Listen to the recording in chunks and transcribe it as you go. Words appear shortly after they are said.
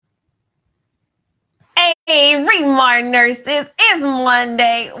Hey, Remar nurses, it's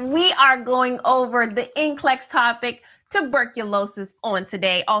Monday. We are going over the NCLEX topic, tuberculosis, on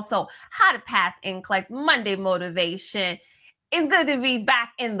today. Also, how to pass NCLEX, Monday motivation. It's good to be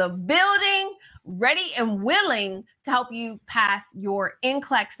back in the building, ready and willing to help you pass your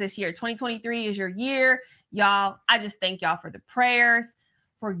NCLEX this year. 2023 is your year. Y'all, I just thank y'all for the prayers,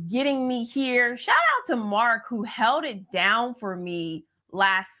 for getting me here. Shout out to Mark, who held it down for me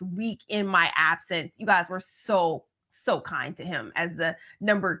last week in my absence. You guys were so kind to him as the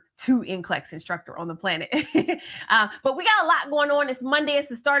number 2 NCLEX instructor on the planet. But we got a lot going on. It's Monday. It's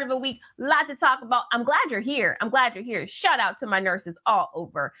the start of a week. A lot to talk about. I'm glad you're here. Shout out to my nurses all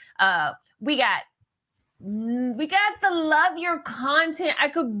over. We got the Love Your Content. I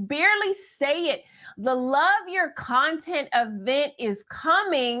could barely say it. The Love Your Content event is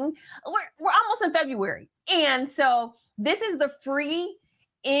coming. We're almost in February. And so this is the free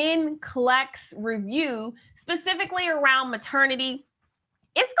NCLEX review, specifically around maternity.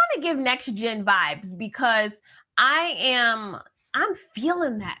 It's going to give next gen vibes because I'm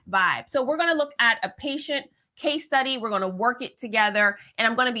feeling that vibe. So we're going to look at a patient case study. We're going to work it together, and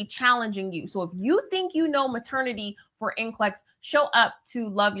I'm going to be challenging you. So if you think you know maternity for NCLEX, show up to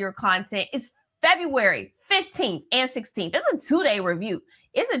Love Your Content. It's February 15th and 16th. It's a 2-day review.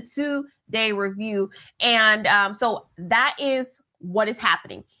 And so that is what is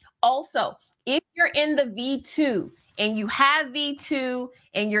happening. Also, if you're in the V2 and you have V2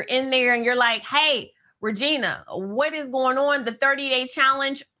 and you're in there and you're like, hey, Regina, what is going on? The 30-day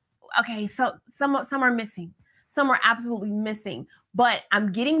challenge. Okay, so some are missing. Some are absolutely missing. But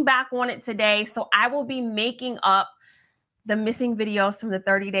I'm getting back on it today. So I will be making up the missing videos from the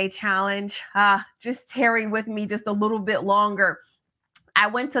 30-day challenge. Just tarry with me just a little bit longer. I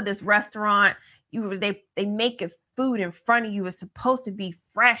went to this restaurant. They make it food in front of you. It's supposed to be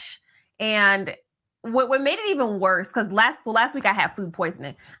fresh. And what made it even worse, because last week I had food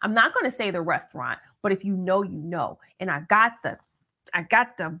poisoning. I'm not going to say the restaurant, but if you know, you know. And I got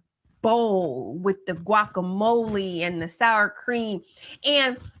the bowl with the guacamole and the sour cream.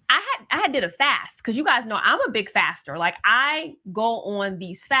 And I had did a fast, because you guys know I'm a big faster. Like, I go on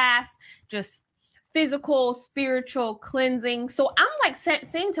these fasts, just physical, spiritual cleansing. So I'm like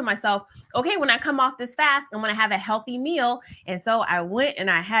saying to myself, okay, when I come off this fast, I'm going to have a healthy meal. And so I went and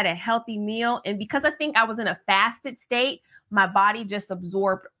I had a healthy meal. And because I think I was in a fasted state, my body just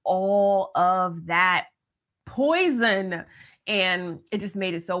absorbed all of that poison. And it just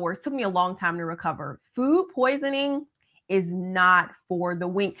made it so worse. It took me a long time to recover. Food poisoning is not for the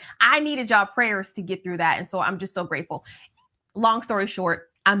weak. I needed y'all prayers to get through that. And so I'm just so grateful. Long story short,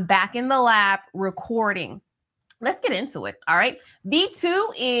 I'm back in the lab recording. Let's get into it. All right.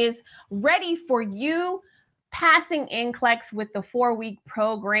 V2 is ready for you, passing NCLEX with the 4-week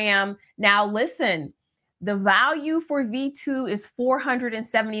program. Now, listen, the value for V2 is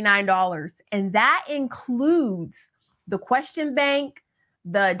 $479, and that includes the question bank,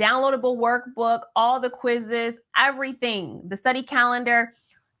 the downloadable workbook, all the quizzes, everything, the study calendar.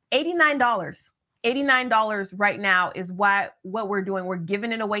 $89. $89 right now is what we're doing. We're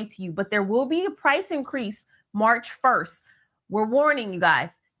giving it away to you, but there will be a price increase March 1st. We're warning you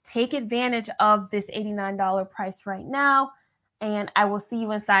guys, take advantage of this $89 price right now. And I will see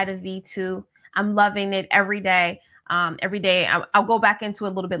you inside of V2. I'm loving it every day. I'll go back into it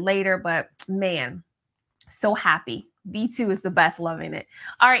a little bit later, but man, so happy. V2 is the best, loving it.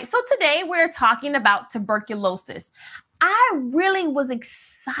 All right. So today we're talking about tuberculosis. I really was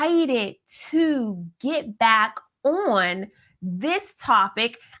excited to get back on this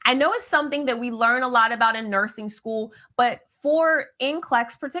topic. I know it's something that we learn a lot about in nursing school, but for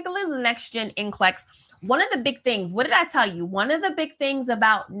NCLEX, particularly the next gen NCLEX, one of the big things, what did I tell you? One of the big things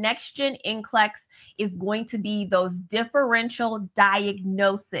about next gen NCLEX is going to be those differential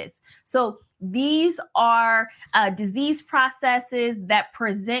diagnoses. So these are disease processes that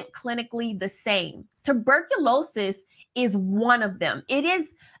present clinically the same. Tuberculosis is one of them. It is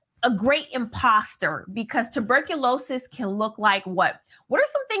a great imposter because tuberculosis can look like what? What are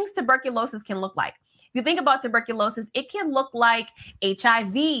some things tuberculosis can look like? If you think about tuberculosis, it can look like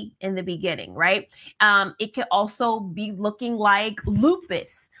HIV in the beginning, right? It can also be looking like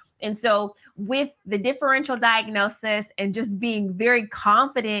lupus. And so with the differential diagnosis and just being very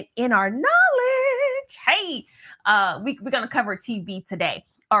confident in our knowledge, hey, we're going to cover TB today.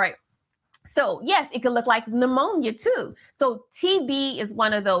 All right. So yes, it could look like pneumonia too. So TB is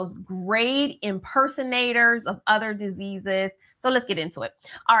one of those great impersonators of other diseases. So let's get into it.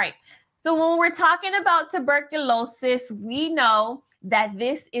 All right. So when we're talking about tuberculosis, we know that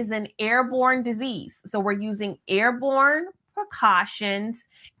this is an airborne disease. So we're using airborne precautions,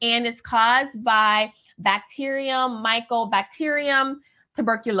 and it's caused by bacterium, mycobacterium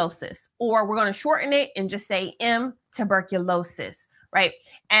tuberculosis, or we're going to shorten it and just say M. tuberculosis, right?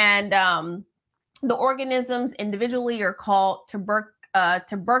 And the organisms individually are called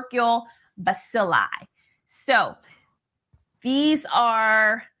tubercle bacilli. So these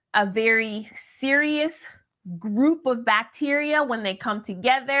are a very serious group of bacteria. When they come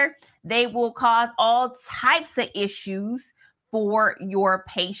together, they will cause all types of issues for your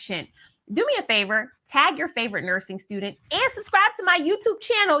patient. Do me a favor, tag your favorite nursing student and subscribe to my YouTube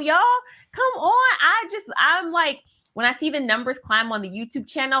channel, y'all. Come on. I'm like, when I see the numbers climb on the YouTube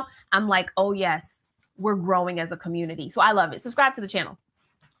channel, I'm like, oh yes, we're growing as a community. So I love it. Subscribe to the channel.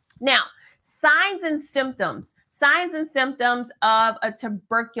 Now, signs and symptoms. Signs and symptoms of a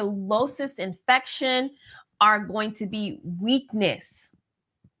tuberculosis infection are going to be weakness.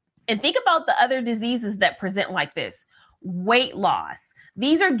 And think about the other diseases that present like this. Weight loss.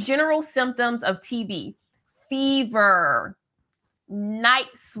 These are general symptoms of TB. Fever, night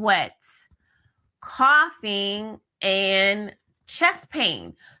sweats, coughing, and chest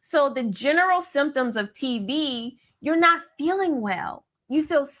pain. So the general symptoms of TB, you're not feeling well. You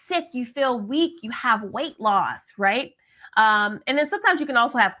feel sick, you feel weak, you have weight loss, right? And then sometimes you can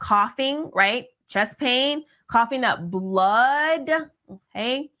also have coughing, right? Chest pain, coughing up blood,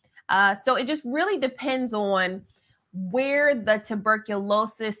 okay? So it just really depends on where the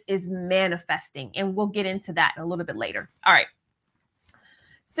tuberculosis is manifesting. And we'll get into that a little bit later. All right.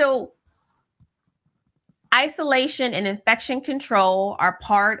 So isolation and infection control are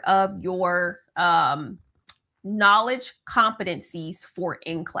part of your knowledge competencies for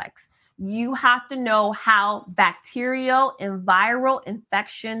NCLEX. You have to know how bacterial and viral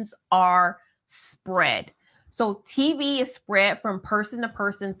infections are spread. So TB is spread from person to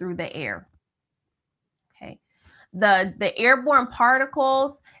person through the air. Okay. The airborne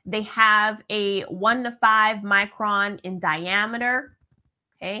particles, they have a 1 to 5 micron in diameter.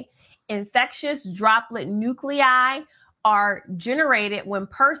 Okay. Infectious droplet nuclei are generated when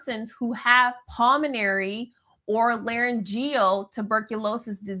persons who have pulmonary or laryngeal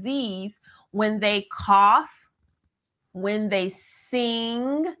tuberculosis disease, when they cough, when they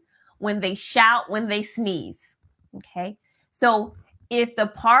sing, when they shout, when they sneeze. Okay. So if the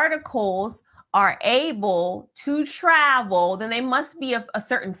particles are able to travel, then they must be of a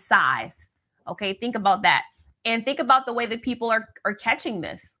certain size. Okay. Think about that. And think about the way that people are catching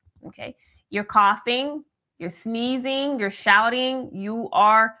this. Okay. You're coughing, you're sneezing, you're shouting, you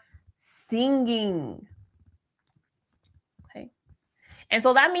are singing. Okay. And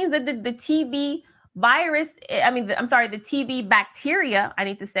so that means that the TB virus, the TB bacteria, I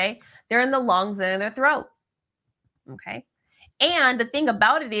need to say, they're in the lungs and in their throat. Okay. And the thing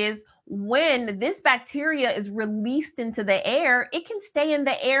about it is, when this bacteria is released into the air, it can stay in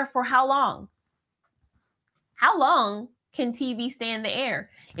the air for how long? How long can TB stay in the air?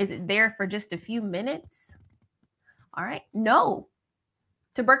 Is it there for just a few minutes? All right. No.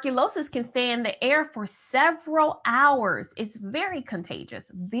 Tuberculosis can stay in the air for several hours. It's very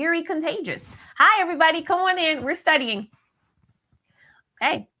contagious, very contagious. Hi, everybody. Come on in. We're studying.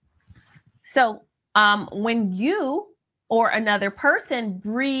 Okay. So when you or another person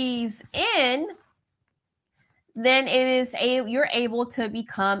breathes in, then you're able to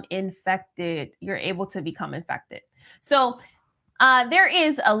become infected. You're able to become infected. So there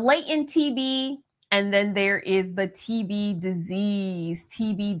is a latent TB, and then there is the TB disease.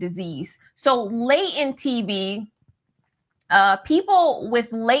 So latent TB, people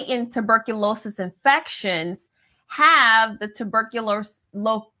with latent tuberculosis infections have the tuberculosis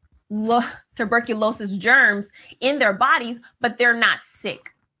germs in their bodies, but they're not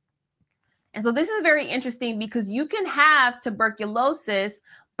sick. And so this is very interesting because you can have tuberculosis,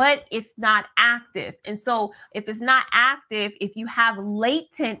 but it's not active. And so if it's not active, if you have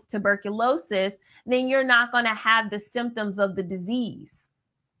latent tuberculosis, then you're not going to have the symptoms of the disease.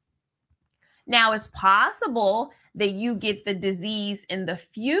 Now, it's possible that you get the disease in the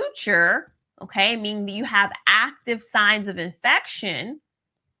future, okay, meaning that you have active signs of infection,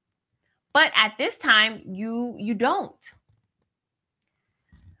 but at this time, you don't.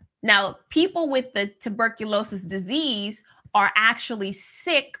 Now, people with the tuberculosis disease are actually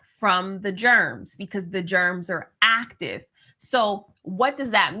sick from the germs because the germs are active. So what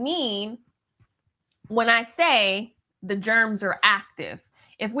does that mean when I say the germs are active?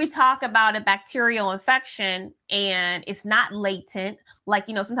 If we talk about a bacterial infection and it's not latent, like,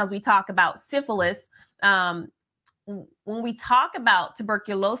 sometimes we talk about syphilis, when we talk about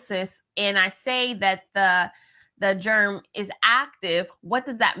tuberculosis and I say that the germ is active, what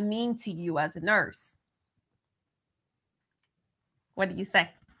does that mean to you as a nurse? What do you say?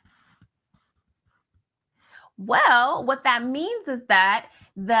 Well, what that means is that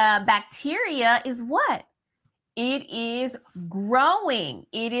the bacteria is what? It is growing.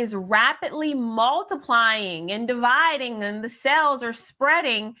 It is rapidly multiplying and dividing, and the cells are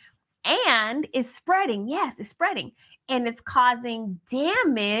spreading and it's spreading. Yes, it's spreading. And it's causing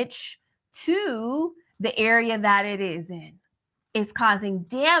damage to the area that it is in. It's causing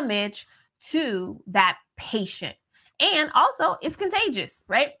damage to that patient. And also, it's contagious,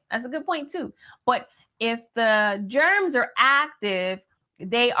 right? That's a good point, too. But if the germs are active,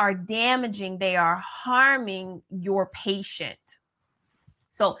 they are damaging, they are harming your patient.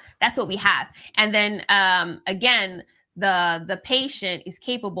 So that's what we have. And then again, the patient is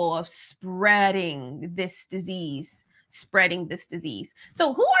capable of spreading this disease.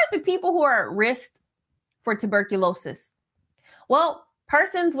 So who are the people who are at risk for tuberculosis? Well,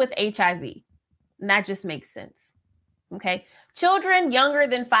 persons with HIV. And that just makes sense. Okay. Children younger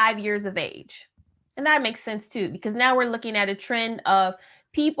than 5 years of age. And that makes sense too, because now we're looking at a trend of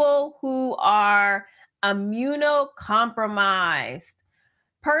people who are immunocompromised,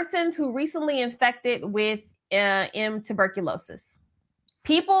 persons who recently infected with M. tuberculosis,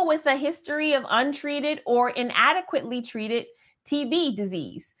 people with a history of untreated or inadequately treated TB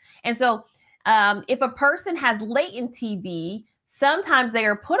disease. And so if a person has latent TB, sometimes they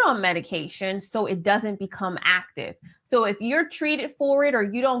are put on medication so it doesn't become active. So if you're treated for it or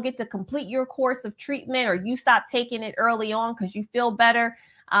you don't get to complete your course of treatment or you stop taking it early on because you feel better,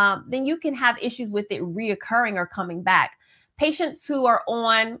 then you can have issues with it reoccurring or coming back. Patients who are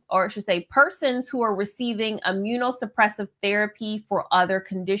on, or I should say persons who are receiving immunosuppressive therapy for other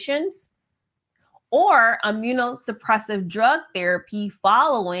conditions or immunosuppressive drug therapy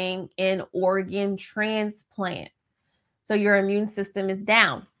following an organ transplant. So your immune system is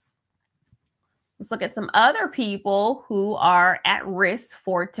down. Let's look at some other people who are at risk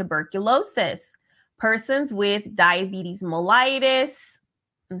for tuberculosis. Persons with diabetes mellitus,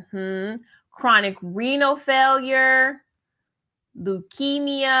 chronic renal failure,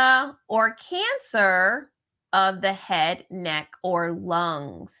 leukemia, or cancer of the head, neck, or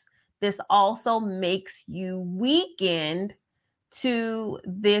lungs. This also makes you weakened to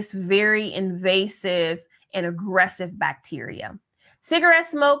this very invasive and aggressive bacteria. Cigarette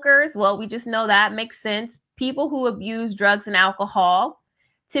smokers, well, we just know that makes sense. People who abuse drugs and alcohol.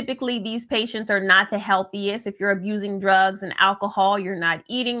 Typically, these patients are not the healthiest. If you're abusing drugs and alcohol, you're not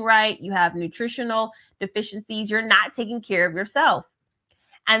eating right, you have nutritional deficiencies, you're not taking care of yourself.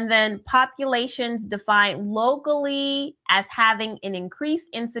 And then populations defined locally as having an increased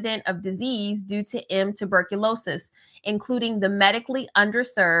incidence of disease due to M. tuberculosis, including the medically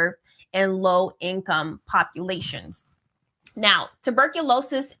underserved and low-income populations. Now,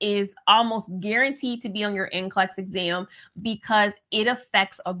 tuberculosis is almost guaranteed to be on your NCLEX exam because it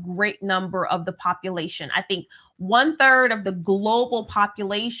affects a great number of the population. I think 1/3 of the global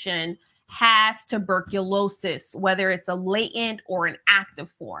population has tuberculosis, whether it's a latent or an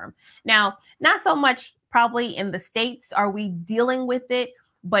active form. Now, not so much probably in the States are we dealing with it,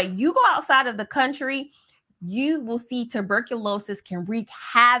 but you go outside of the country, you will see tuberculosis can wreak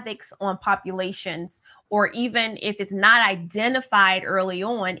havoc on populations, or even if it's not identified early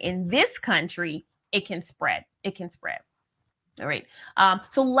on in this country, it can spread. All right.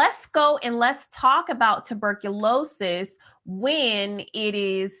 So let's go and let's talk about tuberculosis when it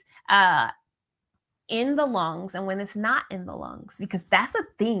is in the lungs and when it's not in the lungs, because that's a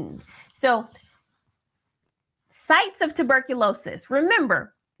thing. So sites of tuberculosis,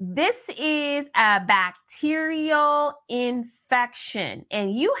 remember, this is a bacterial infection,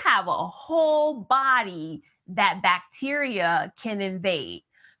 and you have a whole body that bacteria can invade.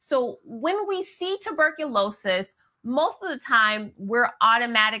 So when we see tuberculosis, most of the time we're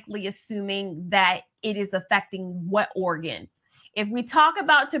automatically assuming that it is affecting what organ. If we talk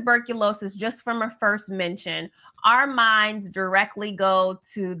about tuberculosis just from a first mention, our minds directly go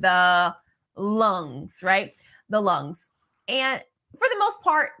to the lungs, right? The lungs. And for the most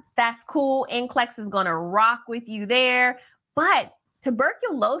part, that's cool. NCLEX is going to rock with you there. But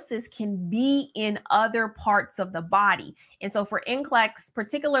tuberculosis can be in other parts of the body. And so for NCLEX,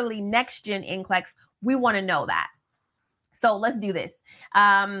 particularly next gen NCLEX, we want to know that. So let's do this.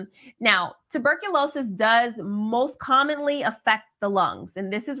 Now, tuberculosis does most commonly affect the lungs,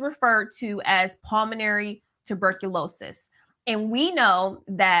 and this is referred to as pulmonary tuberculosis. And we know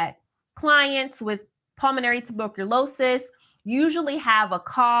that clients with pulmonary tuberculosis usually have a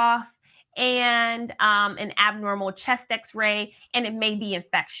cough and an abnormal chest x-ray, and it may be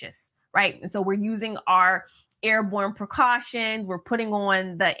infectious, right? And so we're using our airborne precautions. We're putting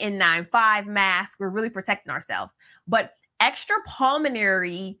on the N95 mask. We're really protecting ourselves. But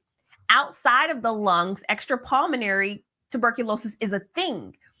extrapulmonary, outside of the lungs, extrapulmonary tuberculosis is a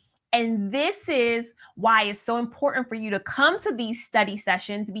thing. And this is why it's so important for you to come to these study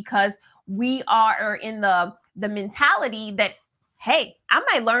sessions, because we are in the mentality that, hey, I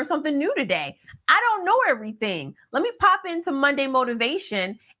might learn something new today. I don't know everything. Let me pop into Monday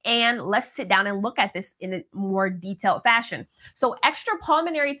Motivation and let's sit down and look at this in a more detailed fashion. So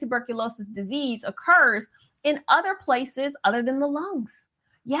extrapulmonary tuberculosis disease occurs in other places other than the lungs.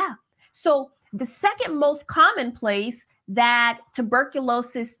 Yeah. So the second most common place that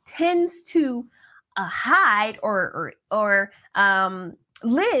tuberculosis tends to hide or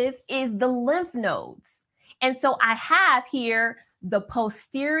live is the lymph nodes. And so I have here the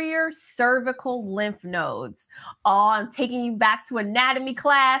posterior cervical lymph nodes. Oh, I'm taking you back to anatomy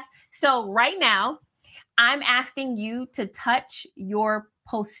class. So right now, I'm asking you to touch your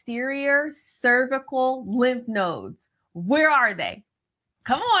posterior cervical lymph nodes. Where are they?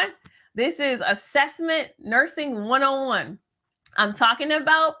 Come on. This is assessment nursing 101. I'm talking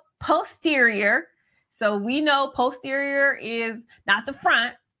about posterior. So we know posterior is not the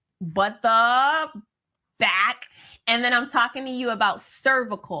front, but the back. And then I'm talking to you about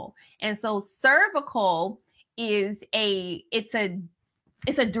cervical. And so cervical is it's a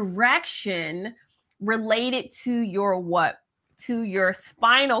direction related to your what? To your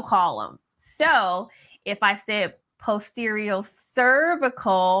spinal column. So if I said posterior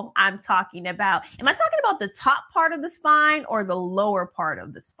cervical, am I talking about the top part of the spine or the lower part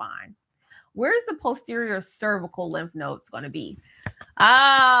of the spine? Where's the posterior cervical lymph nodes going to be?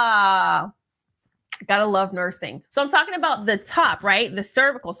 Gotta love nursing. So I'm talking about the top, right? The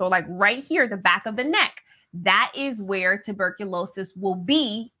cervical. So like right here, the back of the neck. That is where tuberculosis will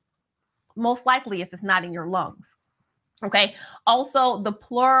be most likely if it's not in your lungs. Okay. Also the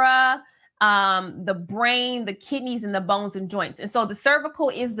pleura, the brain, the kidneys, and the bones and joints. And so the cervical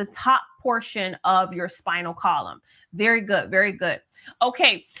is the top portion of your spinal column. Very good. Very good.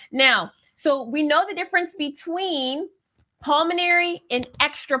 Okay. Now, so we know the difference between pulmonary and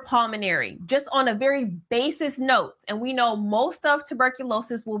extrapulmonary, just on a very basis notes. And we know most of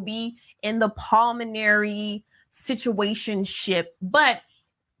tuberculosis will be in the pulmonary situationship, but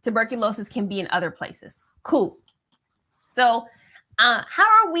tuberculosis can be in other places. Cool. So how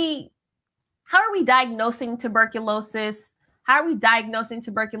are we diagnosing tuberculosis? How are we diagnosing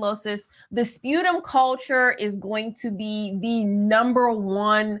tuberculosis? The sputum culture is going to be the number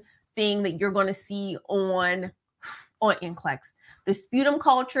one thing that you're going to see on NCLEX. The sputum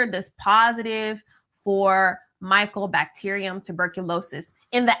culture that's positive for Mycobacterium tuberculosis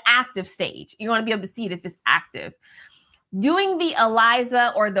in the active stage. You want to be able to see it if it's active. Doing the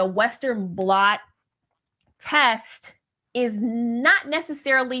ELISA or the Western blot test is not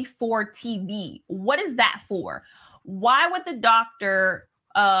necessarily for TB. What is that for? Why would the doctor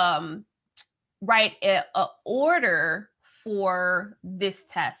write an order for this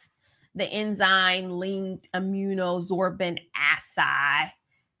test? The enzyme-linked immunosorbent assay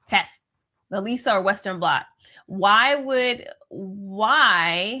test, the ELISA or Western blot. Why would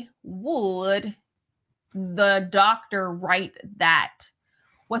the doctor write that?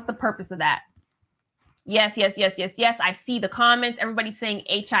 What's the purpose of that? Yes. I see the comments. Everybody's saying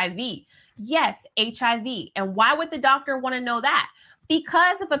HIV. Yes, HIV. And why would the doctor want to know that?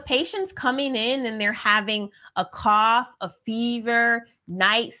 Because if a patient's coming in and they're having a cough, a fever,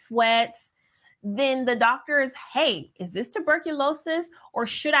 night sweats, then the doctor is, hey, is this tuberculosis or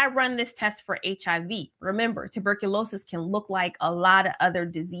should I run this test for HIV? Remember, tuberculosis can look like a lot of other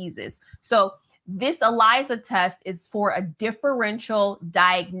diseases. So this ELISA test is for a differential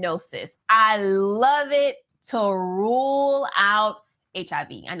diagnosis. I love it to rule out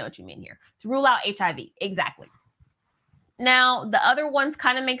HIV. I know what you mean here. To rule out HIV. Exactly. Now, the other ones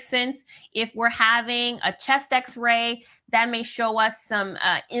kind of make sense. If we're having a chest x-ray, that may show us some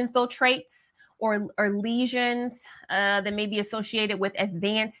infiltrates or lesions that may be associated with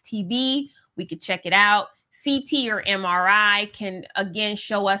advanced TB. We could check it out. CT or MRI can, again,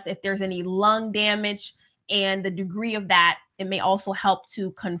 show us if there's any lung damage and the degree of that. It may also help to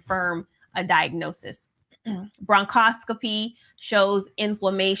confirm a diagnosis. Bronchoscopy shows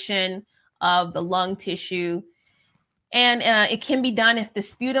inflammation of the lung tissue. And it can be done if the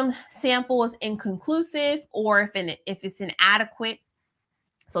sputum sample is inconclusive or if it's inadequate.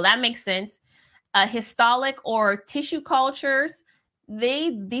 So that makes sense. Histolic or tissue cultures,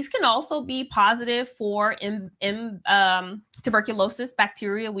 these can also be positive for tuberculosis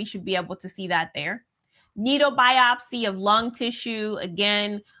bacteria. We should be able to see that there. Needle biopsy of lung tissue,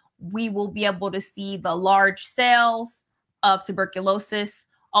 again, we will be able to see the large cells of tuberculosis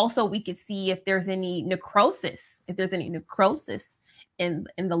Also, we could see if there's any necrosis, in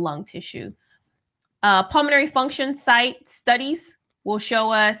the lung tissue. Pulmonary function site studies will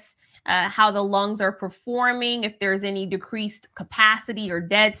show us how the lungs are performing, if there's any decreased capacity or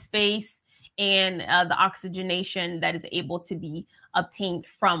dead space, and the oxygenation that is able to be obtained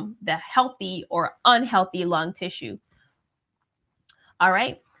from the healthy or unhealthy lung tissue. All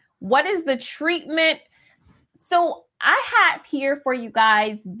right. What is the treatment? So I have here for you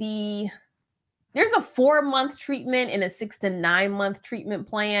guys there's a 4-month treatment and a 6 to 9 month treatment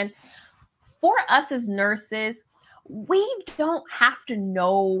plan. For us as nurses, we don't have to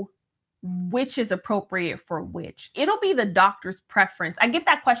know which is appropriate for which. It'll be the doctor's preference. I get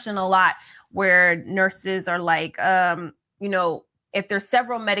that question a lot where nurses are like, if there's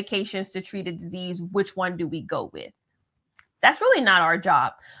several medications to treat a disease, which one do we go with? That's really not our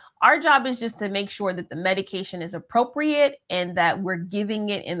job. Our job is just to make sure that the medication is appropriate and that we're giving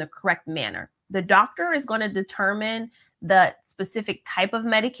it in the correct manner. The doctor is going to determine the specific type of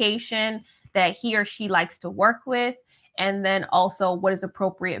medication that he or she likes to work with, and then also what is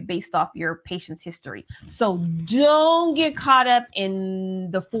appropriate based off your patient's history. So don't get caught up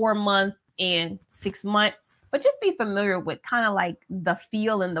in the 4-month and 6-month, but just be familiar with kind of like the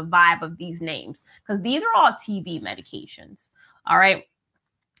feel and the vibe of these names, because these are all TB medications. All right.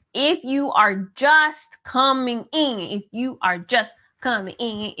 If you are just coming in, we're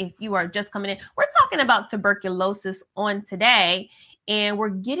talking about tuberculosis on today, and we're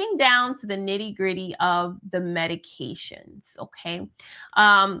getting down to the nitty gritty of the medications. Okay.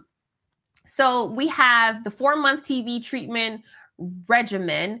 So we have the 4-month TB treatment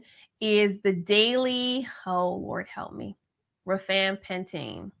regimen is the daily, oh Lord help me,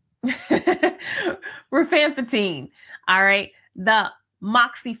 rifampicin. Rifampicin. All right. The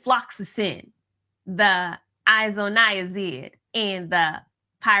moxifloxacin, the isoniazid, and the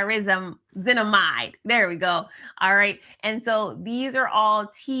pyrazinamide. There we go. All right. And so these are all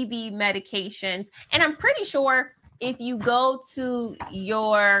TB medications. And I'm pretty sure if you go to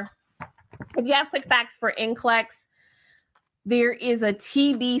if you have quick facts for NCLEX, there is a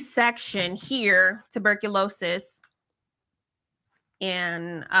TB section here, tuberculosis.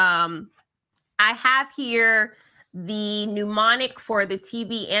 And I have here the mnemonic for the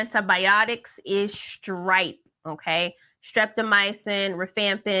TB antibiotics is STRIPE, okay? Streptomycin,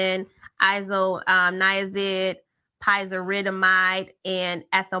 rifampin, isoniazid, pyrazinamide, and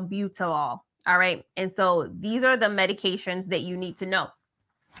ethambutol, all right? And so these are the medications that you need to know.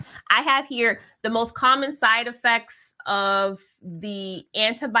 I have here the most common side effects of the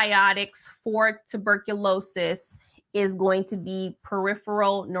antibiotics for tuberculosis is going to be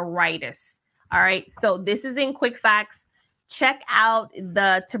peripheral neuritis. All right, so this is in quick facts. Check out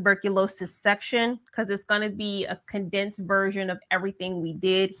the tuberculosis section because it's going to be a condensed version of everything we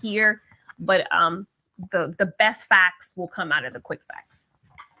did here. But the best facts will come out of the quick facts.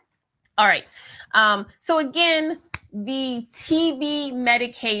 All right, so again, the TB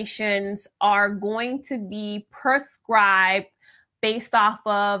medications are going to be prescribed based off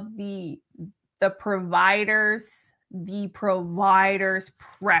of the provider's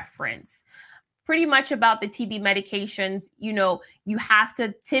preference. Pretty much about the TB medications, you have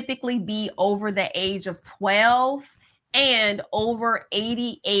to typically be over the age of 12 and over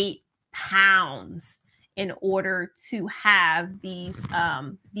 88 pounds in order to have these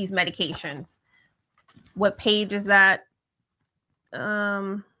medications. What page is that?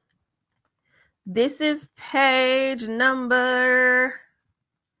 This is page number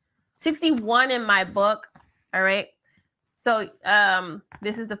 61 in my book. All right. So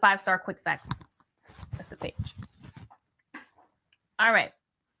this is the 5-star quick facts. That's the page. All right.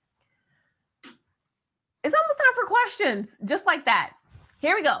 It's almost time for questions, just like that.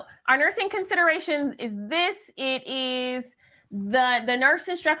 Here we go. Our nursing consideration is this. It is the nurse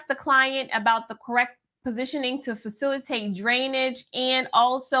instructs the client about the correct positioning to facilitate drainage and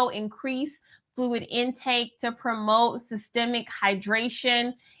also increase fluid intake to promote systemic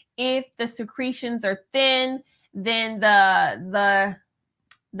hydration. If the secretions are thin, then the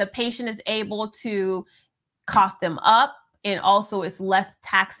patient is able to cough them up, and also it's less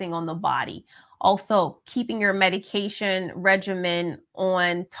taxing on the body. Also, keeping your medication regimen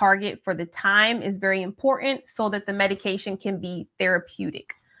on target for the time is very important so that the medication can be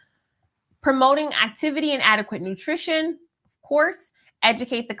therapeutic. Promoting activity and adequate nutrition, of course.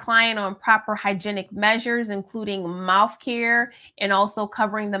 Educate the client on proper hygienic measures, including mouth care and also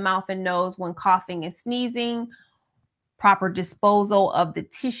covering the mouth and nose when coughing and sneezing. Proper disposal of the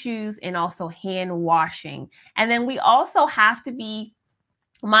tissues and also hand washing. And then we also have to be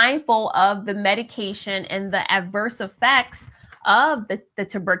mindful of the medication and the adverse effects of the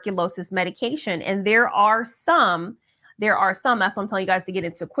tuberculosis medication. And there are some, that's what I'm telling you guys to get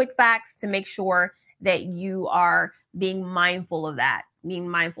into quick facts to make sure that you are being mindful of that,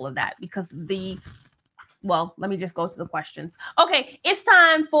 because well, let me just go to the questions. Okay, it's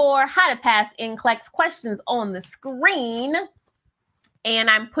time for how to pass NCLEX questions on the screen. And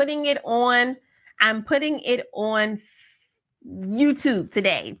I'm putting it on YouTube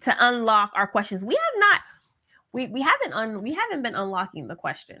today to unlock our questions. We haven't been unlocking the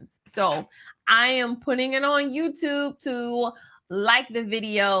questions. So I am putting it on YouTube to like the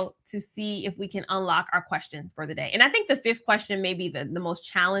video to see if we can unlock our questions for the day. And I think the 5th question may be the most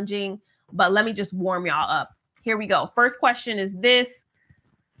challenging, but let me just warm y'all up. Here we go. First question is this.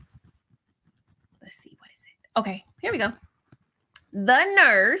 Let's see, what is it? Okay, here we go. The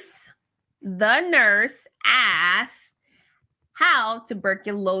nurse asked how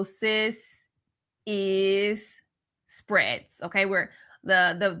tuberculosis is spreads. Okay, where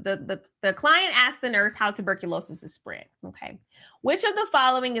the client asked the nurse how tuberculosis is spread. Okay, which of the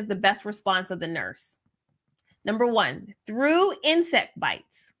following is the best response of the nurse? Number 1, through insect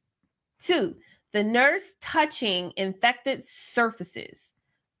bites. 2, the nurse touching infected surfaces.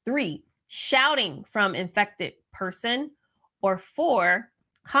 3, shouting from infected person. Or 4,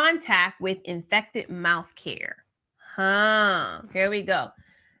 contact with infected mouth care. Here we go.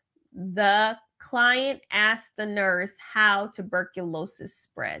 The client asked the nurse how tuberculosis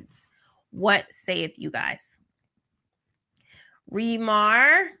spreads. What saith you guys?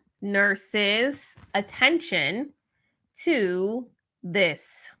 Remar nurses attention to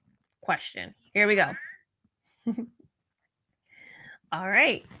this question. Here we go. All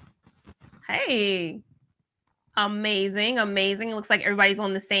right. Hey. Amazing. Looks like everybody's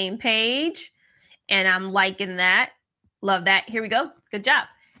on the same page, and I'm liking that. Love that. Here we go. Good job.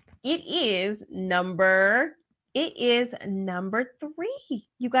 It is number 3.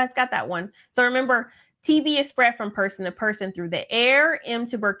 You guys got that one. So remember, TB is spread from person to person through the air.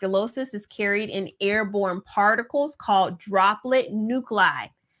 Tuberculosis is carried in airborne particles called droplet nuclei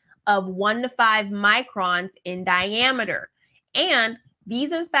of 1 to 5 microns in diameter. And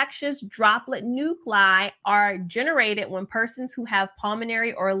these infectious droplet nuclei are generated when persons who have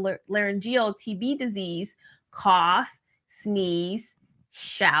pulmonary or laryngeal TB disease cough, sneeze,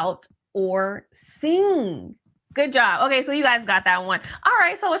 shout, or sing. Good job. Okay, so you guys got that one. All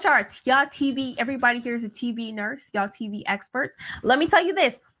right, so what's y'all TB? Everybody here is a TB nurse. Y'all TB experts. Let me tell you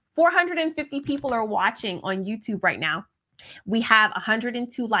this. 450 people are watching on YouTube right now. We have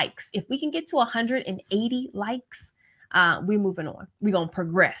 102 likes. If we can get to 180 likes, we're moving on. We're going to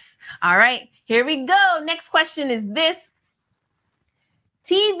progress. All right, here we go. Next question is this.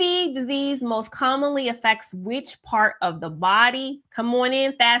 TB disease most commonly affects which part of the body? Come on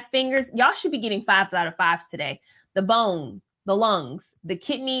in, fast fingers. Y'all should be getting 5s out of 5s today. The bones, the lungs, the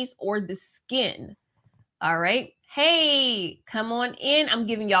kidneys, or the skin. All right. Hey, come on in. I'm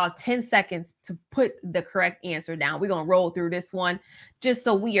giving y'all 10 seconds to put the correct answer down. We're going to roll through this one just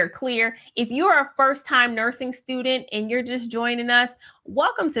so we are clear. If you are a first-time nursing student and you're just joining us,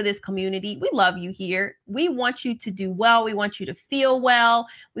 welcome to this community. We love you here. We want you to do well. We want you to feel well.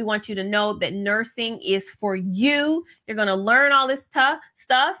 We want you to know that nursing is for you. You're going to learn all this tough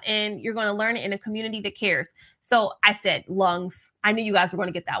stuff, and you're going to learn it in a community that cares. So I said lungs. I knew you guys were going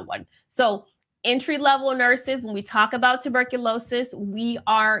to get that one. So entry-level nurses, when we talk about tuberculosis, we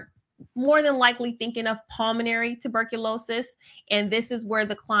are more than likely thinking of pulmonary tuberculosis. And this is where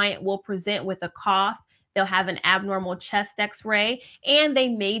the client will present with a cough. They'll have an abnormal chest x-ray, and they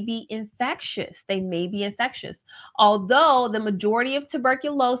may be infectious. Although the majority of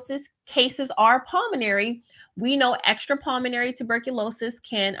tuberculosis cases are pulmonary, we know extrapulmonary tuberculosis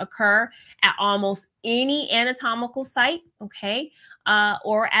can occur at almost any anatomical site, okay?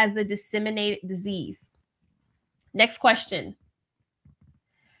 Or as a disseminated disease. Next question.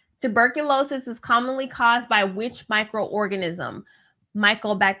 Tuberculosis is commonly caused by which microorganism?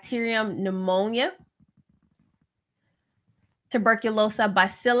 Mycobacterium pneumonia, Tuberculosa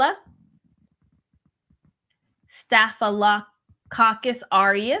bacilla, Staphylococcus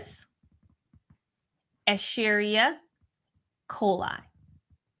aureus, Escherichia coli.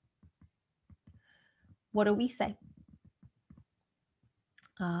 What do we say?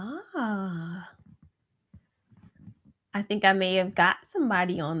 I think I may have got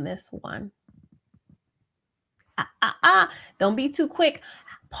somebody on this one. Don't be too quick.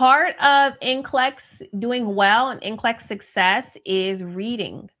 Part of NCLEX doing well and NCLEX success is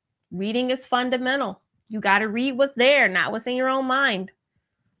reading. Reading is fundamental. You got to read what's there, not what's in your own mind.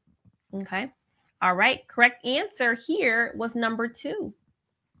 Okay. All right. Correct answer here was number 2.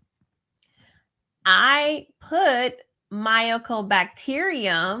 I put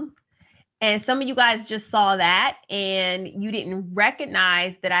Mycobacterium. And some of you guys just saw that and you didn't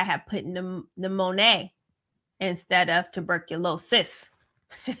recognize that I had put pneumonia instead of tuberculosis.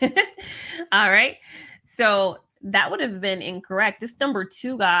 All right. So that would have been incorrect. It's number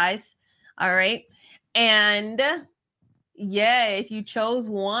 2, guys. All right. And yeah, if you chose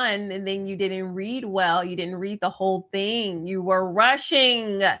one and then you didn't read well, you didn't read the whole thing, you were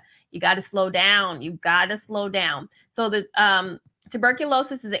rushing. You got to slow down. You got to slow down. So the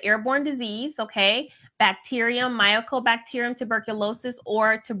tuberculosis is an airborne disease, okay? Bacterium, Mycobacterium tuberculosis,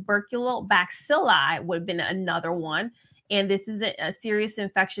 or tuberculobacilli would have been another one. And this is a serious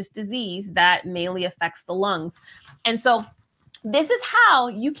infectious disease that mainly affects the lungs. And so this is how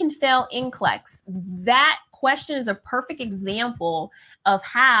you can fail NCLEX. That question is a perfect example of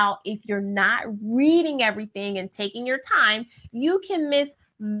how, if you're not reading everything and taking your time, you can miss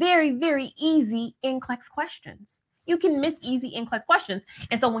very, very easy NCLEX questions. You can miss easy NCLEX questions.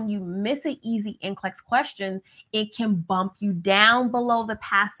 And so when you miss an easy NCLEX question, it can bump you down below the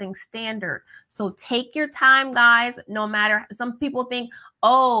passing standard. So take your time, guys. No matter, some people think,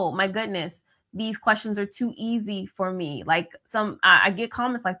 oh my goodness, these questions are too easy for me. Like I get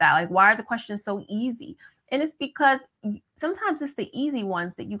comments like that. Like, why are the questions so easy? And it's because sometimes it's the easy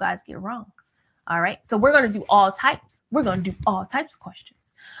ones that you guys get wrong. All right. So we're going to do all types. We're going to do all types of questions.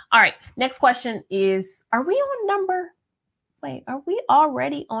 All right. Next question is, are we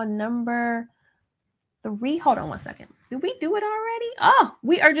already on number 3? Hold on one second. Did we do it already? Oh,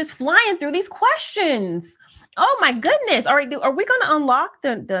 we are just flying through these questions. Oh my goodness. All right. Are we going to unlock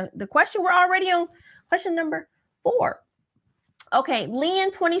the question? We're already on question number 4. Okay.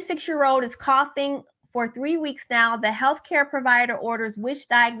 Leon, 26-year-old, is coughing for 3 weeks now. The healthcare provider orders which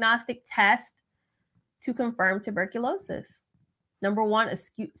diagnostic test to confirm tuberculosis? Number 1, a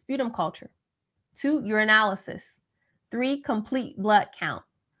sputum culture. 2, urinalysis. 3, complete blood count.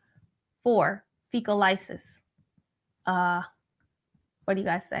 4, fecal-lysis. What do you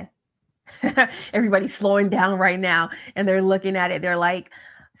guys say? Everybody's slowing down right now and they're looking at it. They're like,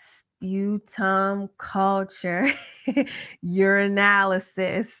 sputum culture,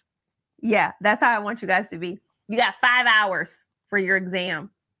 urinalysis. Yeah, that's how I want you guys to be. You got 5 hours for your exam.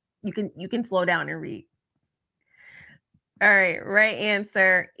 You can slow down and read. All right, right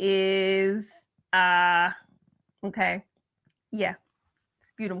answer is okay. Yeah,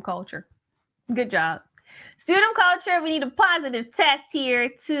 sputum culture. Good job. Sputum culture, we need a positive test here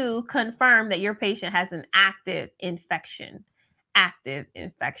to confirm that your patient has an active infection. Active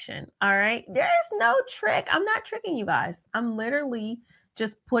infection. All right. There is no trick. I'm not tricking you guys. I'm literally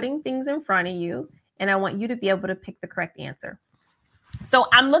just putting things in front of you, and I want you to be able to pick the correct answer. So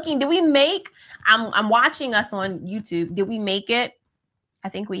I'm looking, did we make, I'm watching us on YouTube. Did we make it? I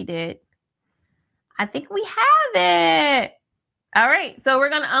think we did. I think we have it. All right. So we're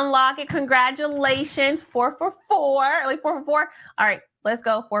going to unlock it. Congratulations. 4 for 4. Like 4 for 4. All right. Let's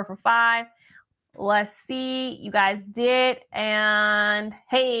go. 4 for 5. Let's see. You guys did. And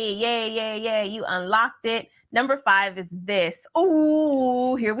hey, yay. You unlocked it. Number 5 is this.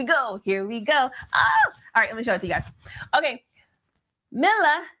 Ooh, here we go. Oh, all right. Let me show it to you guys. Okay.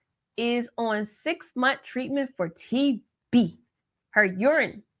 Mila is on 6-month treatment for TB. Her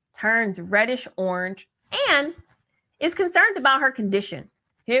urine turns reddish orange and is concerned about her condition.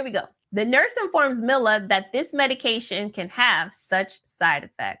 Here we go. The nurse informs Mila that this medication can have such side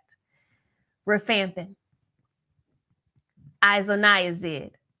effects: rifampin,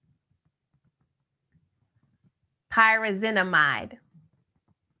 isoniazid, pyrazinamide,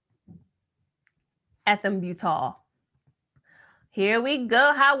 ethambutol. Here we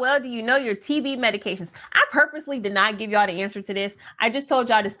go. How well do you know your TB medications? I purposely did not give y'all the answer to this. I just told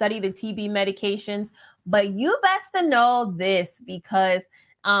y'all to study the TB medications, but you best to know this, because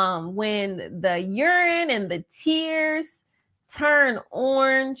when the urine and the tears turn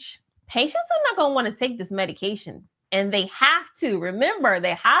orange, patients are not going to want to take this medication, and they have to. Remember,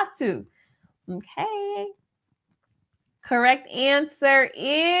 they have to. Okay. Correct answer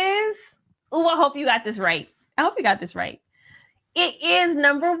is, I hope you got this right. It is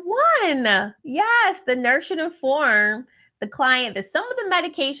number 1. Yes, the nurse should inform the client that some of the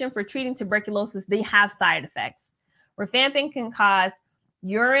medication for treating tuberculosis, they have side effects. Rifampin can cause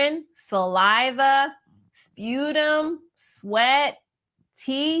urine, saliva, sputum, sweat,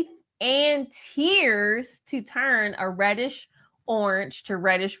 teeth, and tears to turn a reddish orange to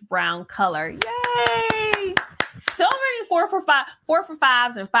reddish brown color. Yay! So many 4 for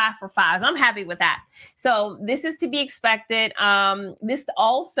 5s and 5 for 5s. I'm happy with that. So this is to be expected. This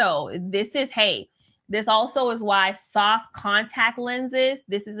also is why soft contact lenses,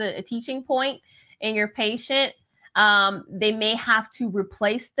 this is a teaching point in your patient. They may have to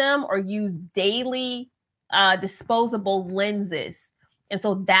replace them or use daily disposable lenses. And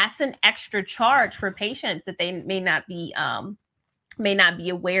so that's an extra charge for patients that they may not be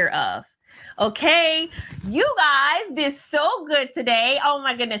aware of. Okay, you guys did so good today. Oh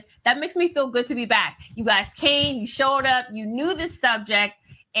my goodness, that makes me feel good to be back. You guys came, you showed up, you knew this subject,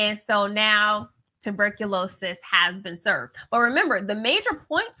 and so now tuberculosis has been served. But remember, the major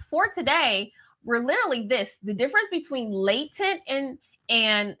points for today were literally this: the difference between latent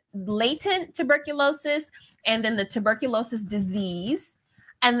and latent tuberculosis, and then the tuberculosis disease,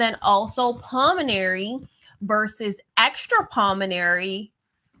 and then also pulmonary versus extrapulmonary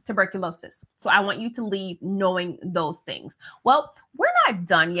tuberculosis. So I want you to leave knowing those things. Well, we're not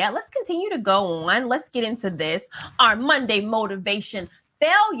done yet. Let's continue to go on. Let's get into this. Our Monday motivation: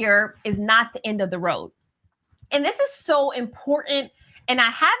 failure is not the end of the road. And this is so important. And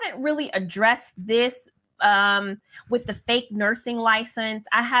I haven't really addressed this with the fake nursing license.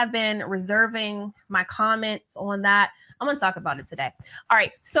 I have been reserving my comments on that. I'm going to talk about it today. All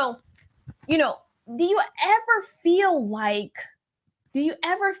right. So, do you ever feel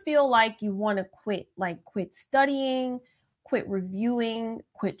like you want to quit? Like quit studying, quit reviewing,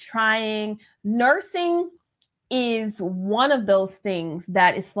 quit trying? Nursing is one of those things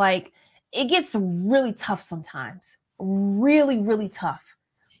that it's like, it gets really tough sometimes, really, really tough.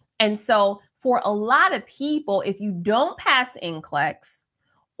 And so for a lot of people, if you don't pass NCLEX,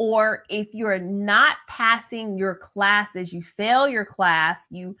 or if you're not passing your classes, you fail your class,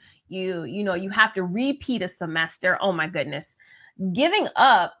 you have to repeat a semester. Oh my goodness. Giving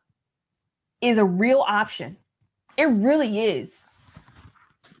up is a real option. It really is.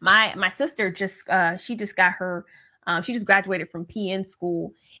 My sister just got her she just graduated from PN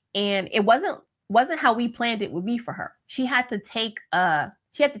school, and it wasn't how we planned it would be for her. She had to take a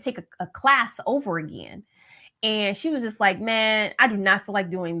class over again. And she was just like, man, I do not feel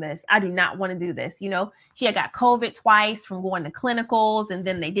like doing this. I do not want to do this. She had got COVID twice from going to clinicals, and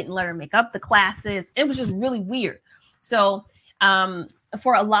then they didn't let her make up the classes. It was just really weird. So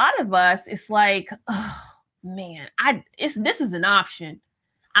for a lot of us, it's like, oh man, this is an option.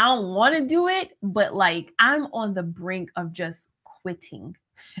 I don't want to do it, but like I'm on the brink of just quitting.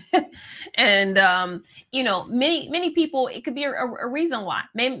 And many people, it could be a reason why.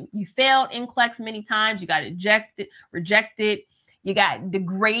 Maybe you failed NCLEX many times, you got rejected, you got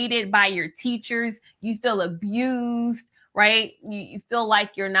degraded by your teachers, you feel abused, right? You feel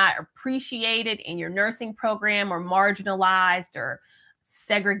like you're not appreciated in your nursing program, or marginalized or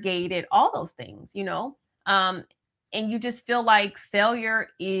segregated, all those things, and you just feel like failure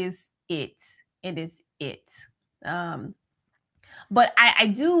is it. It is it. But I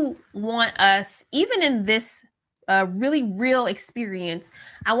do want us, even in this really real experience,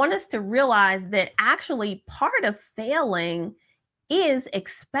 I want us to realize that actually part of failing is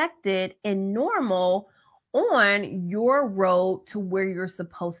expected and normal on your road to where you're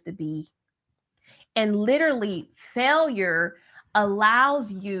supposed to be. And literally, failure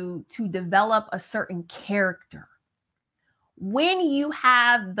allows you to develop a certain character. When you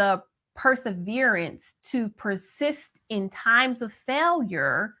have the perseverance to persist in times of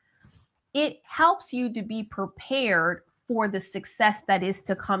failure, it helps you to be prepared for the success that is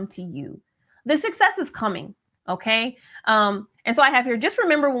to come to you. The success is coming, okay? And so I have here, just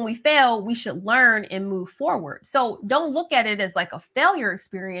remember, when we fail, we should learn and move forward. So don't look at it as like a failure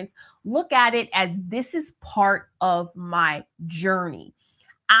experience. Look at it as, this is part of my journey.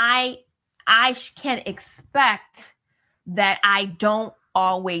 I can expect that I don't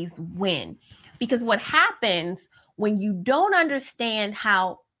always win, because what happens when you don't understand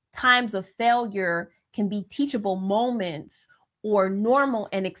how times of failure can be teachable moments or normal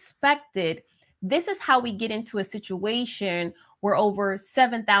and expected, this is how we get into a situation where over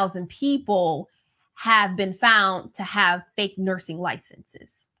 7,000 people have been found to have fake nursing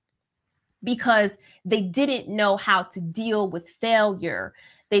licenses because they didn't know how to deal with failure.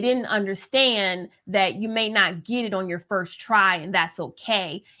 They didn't understand that you may not get it on your first try, and that's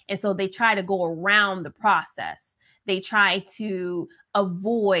okay. And so they try to go around the process. They try to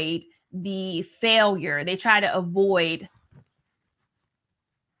avoid the failure. They try to avoid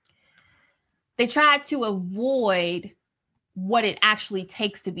what it actually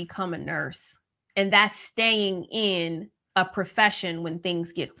takes to become a nurse. And that's staying in a profession when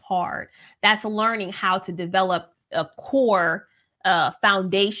things get hard. That's learning how to develop a core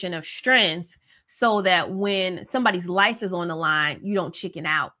foundation of strength so that when somebody's life is on the line, you don't chicken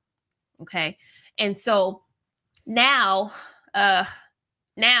out. Okay. And so now,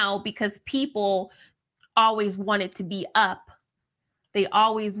 because people always want it to be up, they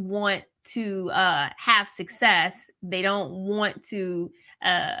always want to have success. They don't want to,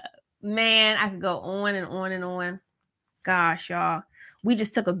 man, I could go on and on and on. Gosh, y'all, we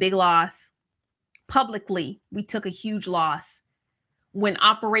just took a big loss. Publicly, we took a huge loss. When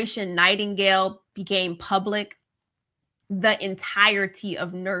Operation Nightingale became public, the entirety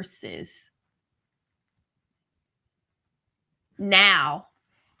of nurses now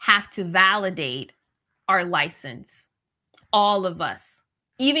have to validate our license. All of us,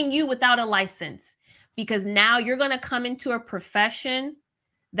 even you without a license, because now you're going to come into a profession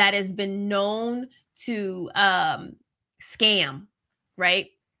that has been known to scam,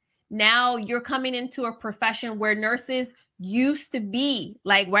 right? Now you're coming into a profession where nurses used to be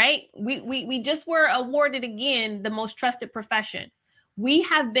like, right? We just were awarded again the most trusted profession. We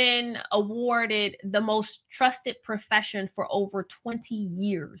have been awarded the most trusted profession for over 20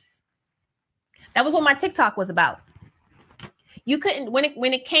 years. That was what my TikTok was about. You couldn't, when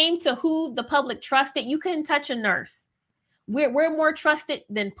it came to who the public trusted, you couldn't touch a nurse. We're more trusted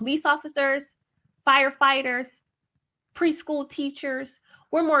than police officers, firefighters, preschool teachers.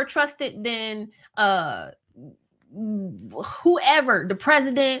 We're more trusted than whoever, the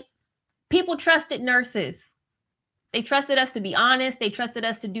president. People trusted nurses. They trusted us to be honest. They trusted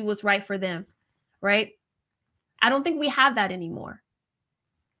us to do what's right for them, right? I don't think we have that anymore,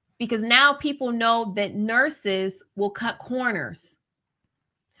 because now people know that nurses will cut corners.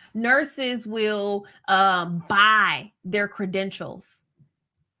 Nurses will buy their credentials.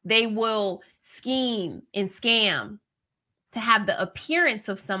 They will scheme and scam to have the appearance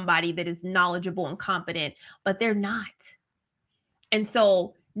of somebody that is knowledgeable and competent, but they're not. And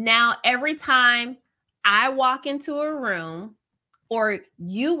so now every time I walk into a room or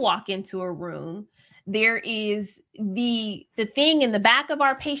you walk into a room, there is the thing in the back of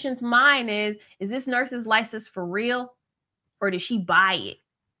our patient's mind is this nurse's license for real, or did she buy it?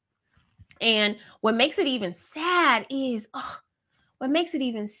 And what makes it even sad is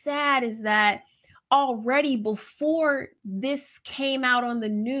that already before this came out on the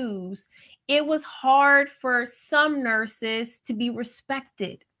news, it was hard for some nurses to be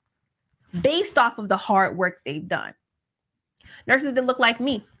respected based off of the hard work they've done. Nurses that look like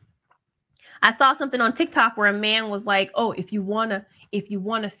me. I saw something on TikTok where a man was like, "Oh, if you want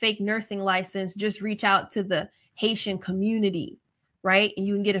a fake nursing license, just reach out to the Haitian community, right? And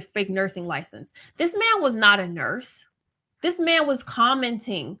you can get a fake nursing license." This man was not a nurse. This man was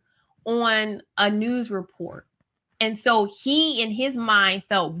commenting on a news report. And so he, in his mind,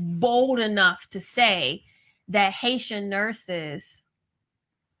 felt bold enough to say that Haitian nurses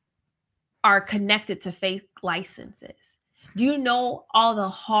are connected to fake licenses. Do you know all the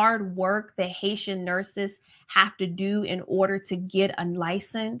hard work that Haitian nurses have to do in order to get a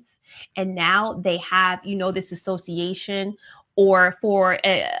license? And now they have, this association, or for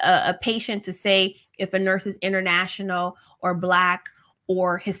a patient to say if a nurse is international or Black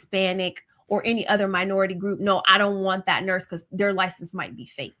or Hispanic or any other minority group, no, I don't want that nurse because their license might be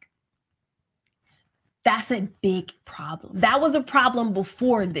fake. That's a big problem. That was a problem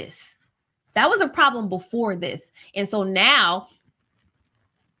before this. And so now,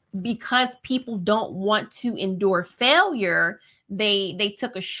 because people don't want to endure failure, they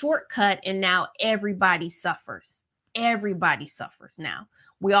took a shortcut, and now everybody suffers. Everybody suffers now.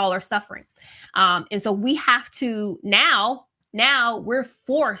 We all are suffering. And so we have to now we're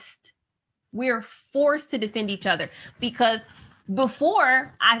forced to defend each other, because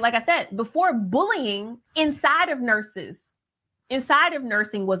before bullying inside of nursing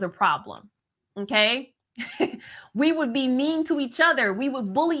was a problem. Okay. We would be mean to each other. We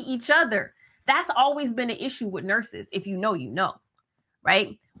would bully each other. That's always been an issue with nurses. If you know,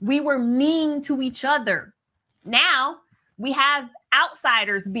 right? We were mean to each other. Now we have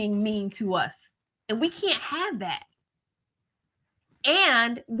outsiders being mean to us, and we can't have that.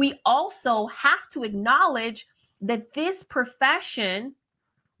 And we also have to acknowledge that this profession,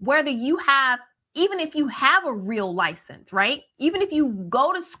 even if you have a real license, right? Even if you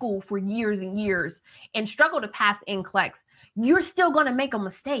go to school for years and years and struggle to pass NCLEX, you're still going to make a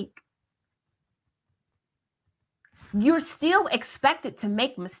mistake. You're still expected to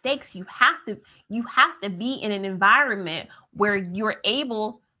make mistakes. You have to be in an environment where you're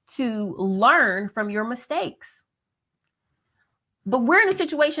able to learn from your mistakes. But we're in a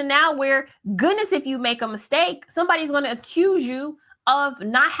situation now where, goodness, if you make a mistake, somebody's going to accuse you of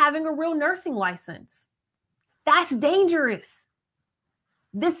not having a real nursing license. That's dangerous.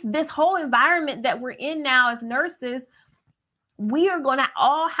 This whole environment that we're in now as nurses, we are going to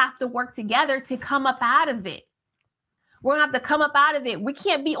all have to work together to come up out of it. We're going to have to come up out of it. We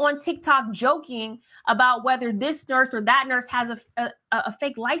can't be on TikTok joking about whether this nurse or that nurse has a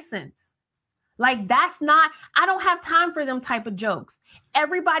fake license. Like, I don't have time for them type of jokes.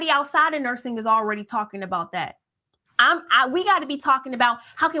 Everybody outside of nursing is already talking about that. We got to be talking about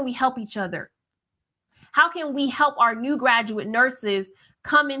how can we help each other? How can we help our new graduate nurses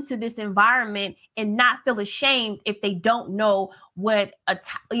come into this environment and not feel ashamed if they don't know what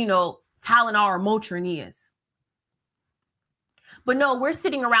Tylenol or Motrin is? But no, we're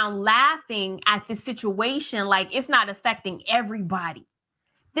sitting around laughing at this situation like it's not affecting everybody.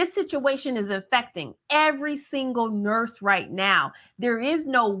 This situation is affecting every single nurse right now. There is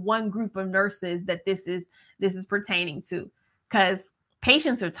no one group of nurses that this is pertaining to, because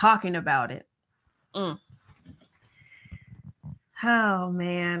patients are talking about it. Oh,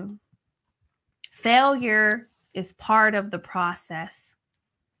 man. Failure is part of the process.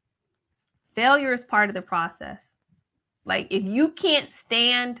 Failure is part of the process. Like, if you can't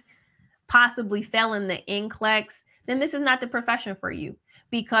stand possibly failing the NCLEX, then this is not the profession for you,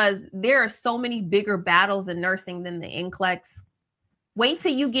 because there are so many bigger battles in nursing than the NCLEX. Wait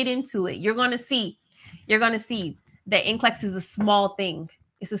till you get into it. You're going to see that NCLEX is a small thing.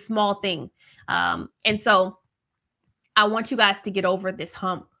 It's a small thing. And so I want you guys to get over this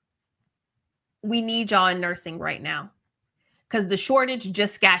hump. We need y'all in nursing right now, because the shortage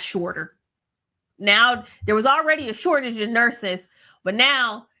just got shorter. Now, there was already a shortage in nurses, but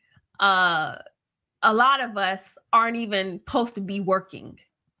now a lot of us aren't even supposed to be working.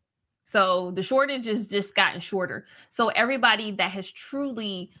 So the shortage has just gotten shorter. So everybody that has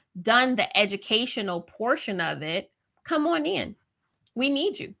truly done the educational portion of it, come on in. We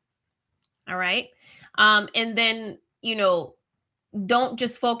need you. All right. And then, don't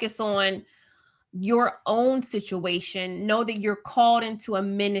just focus on your own situation. Know that you're called into a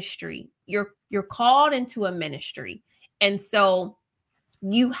ministry. You're called into a ministry. And so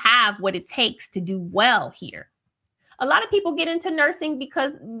you have what it takes to do well here. A lot of people get into nursing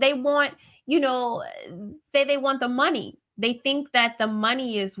because they want, they want the money. They think that the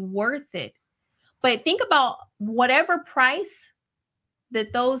money is worth it. But think about whatever price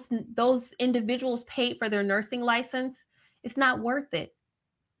that those individuals paid for their nursing license, it's not worth it.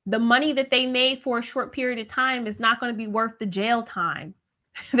 The money that they made for a short period of time is not going to be worth the jail time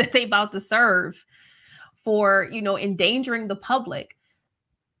that they about to serve for, endangering the public.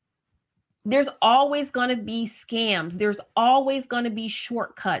 There's always going to be scams. There's always going to be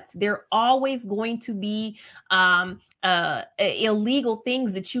shortcuts. There are always going to be illegal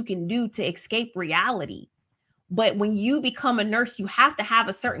things that you can do to escape reality. But when you become a nurse, you have to have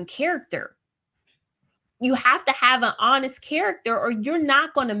a certain character. You have to have an honest character, or you're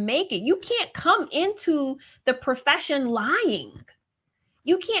not going to make it. You can't come into the profession lying.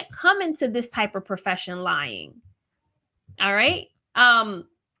 You can't come into this type of profession lying. All right.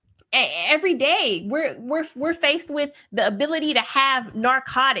 Every day we're faced with the ability to have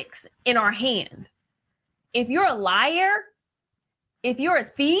narcotics in our hand. If you're a liar, if you're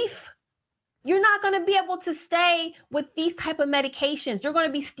a thief, you're not going to be able to stay with these type of medications. You're going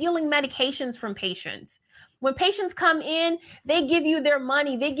to be stealing medications from patients. When patients come in, they give you their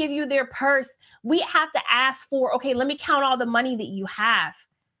money, they give you their purse. We have to ask for, okay, let me count all the money that you have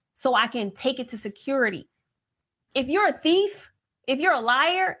so I can take it to security. If you're a thief, if you're a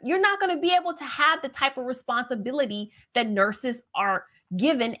liar, you're not going to be able to have the type of responsibility that nurses are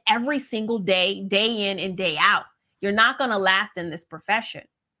given every single day, day in and day out. You're not going to last in this profession.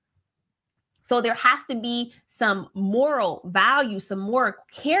 So there has to be some moral value, some moral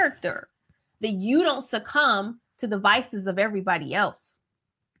character, that you don't succumb to the vices of everybody else.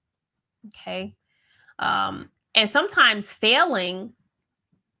 Okay. And sometimes failing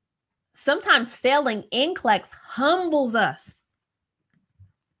NCLEX humbles us.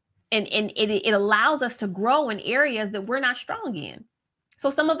 And it allows us to grow in areas that we're not strong in. So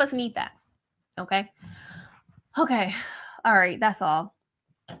some of us need that. Okay. All right. That's all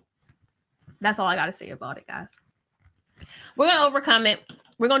I got to say about it, guys. We're going to overcome it.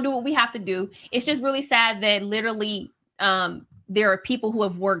 We're going to do what we have to do. It's just really sad that literally there are people who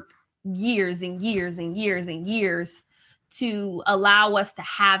have worked years and years and years and years to allow us to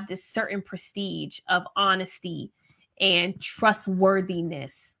have this certain prestige of honesty and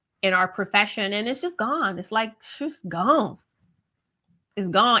trustworthiness in our profession. And it's just gone. It's like, it's just gone. It's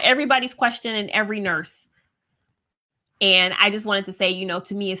gone. Everybody's questioning every nurse. And I just wanted to say,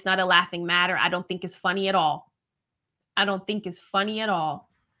 to me, it's not a laughing matter. I don't think it's funny at all.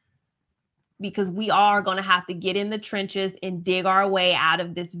 Because we are going to have to get in the trenches and dig our way out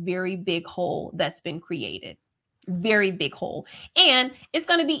of this very big hole that's been created. Very big hole. And it's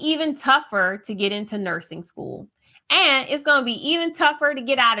going to be even tougher to get into nursing school. And it's going to be even tougher to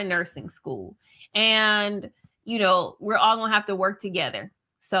get out of nursing school. And, we're all going to have to work together.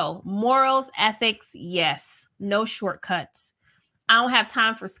 So morals, ethics, yes, no shortcuts. I don't have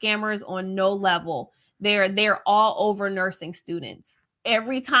time for scammers on no level. They're all over nursing students.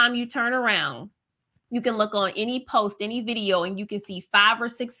 Every time you turn around, you can look on any post, any video, and you can see 5 or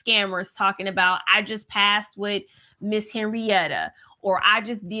 6 scammers talking about, I just passed with Miss Henrietta, or I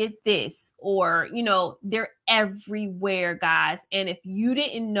just did this, or, you know, they're everywhere, guys. And if you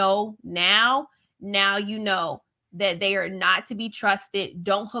didn't know now you know that they are not to be trusted.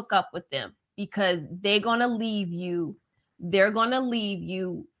 Don't hook up with them, because they're going to leave you. They're going to leave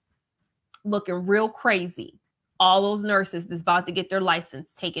you looking real crazy. All those nurses that's about to get their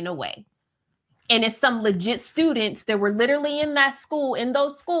license taken away. And it's some legit students that were literally in that school, in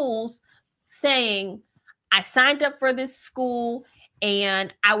those schools, saying, I signed up for this school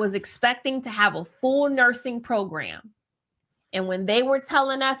and I was expecting to have a full nursing program. And when they were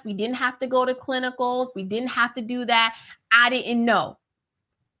telling us we didn't have to go to clinicals, we didn't have to do that, I didn't know.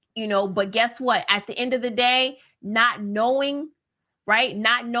 You know, but guess what? At the end of the day, not knowing, right?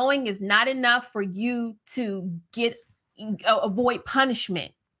 Not knowing is not enough for you to avoid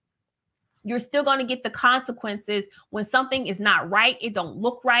punishment. You're still going to get the consequences when something is not right. It don't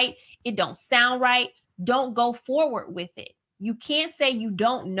look right. It don't sound right. Don't go forward with it. You can't say you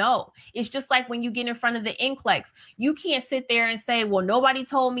don't know. It's just like when you get in front of the NCLEX. You can't sit there and say, well, nobody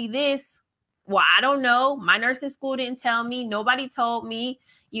told me this. Well, I don't know. My nursing school didn't tell me. Nobody told me.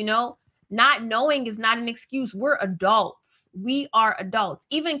 You know, not knowing is not an excuse. We're adults. We are adults.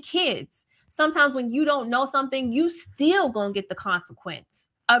 Even kids. Sometimes when you don't know something, you still gonna get the consequence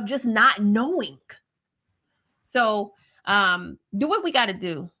of just not knowing. So do what we got to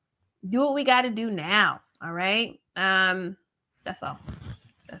do. Do what we got to do now. All right. That's all.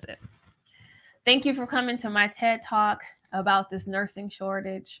 That's it. Thank you for coming to my TED Talk about this nursing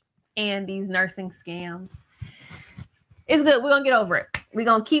shortage and these nursing scams. It's good. We're going to get over it. We're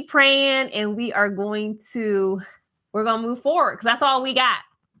going to keep praying, and we're going to move forward, because that's all we got.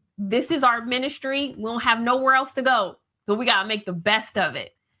 This is our ministry. We don't have nowhere else to go. So we got to make the best of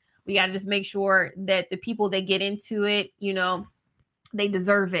it. We got to just make sure that the people that get into it, you know, they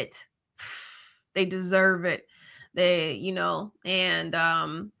deserve it. They deserve it. They, you know,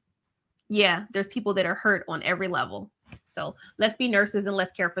 and yeah, there's people that are hurt on every level. So let's be nurses and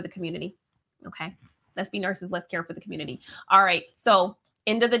let's care for the community. Okay. Let's be nurses. Let's care for the community. All right. So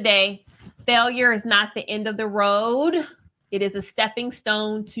end of the day, failure is not the end of the road. It is a stepping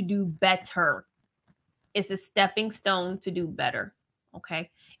stone to do better. It's a stepping stone to do better. Okay.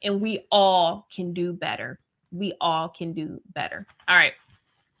 And we all can do better. We all can do better. All right.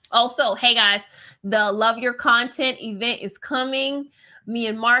 Also, hey guys, the Love Your Content event is coming. Me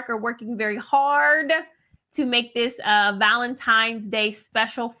and Mark are working very hard to make this Valentine's Day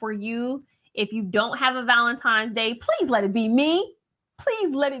special for you. If you don't have a Valentine's Day, please let it be me.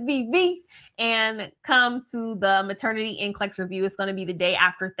 Please let it be me, and come to the maternity NCLEX review. It's going to be the day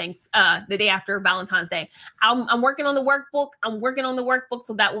after Valentine's Day. I'm working on the workbook.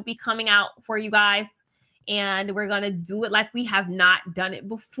 So that will be coming out for you guys. And we're going to do it like we have not done it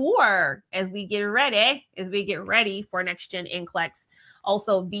before as we get ready for Next Gen NCLEX.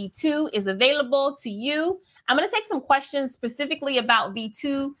 Also, V2 is available to you. I'm going to take some questions specifically about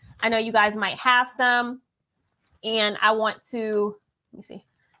V2. I know you guys might have some, and I want to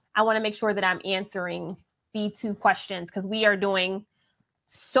make sure that I'm answering V2 questions, because we are doing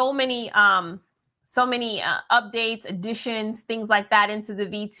so many updates, additions, things like that into the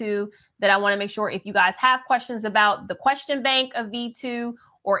V2, that I want to make sure if you guys have questions about the question bank of V2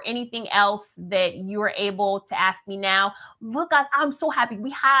 or anything else that you are able to ask me now. Look, guys, I'm so happy.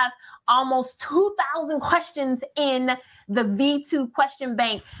 We have almost 2,000 questions in the V2 question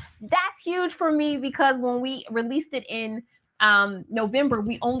bank. That's huge for me, because when we released it in November,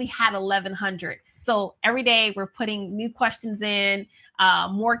 we only had 1,100. So every day we're putting new questions in,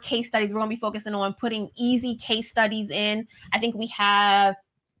 more case studies. We're going to be focusing on putting easy case studies in. I think we have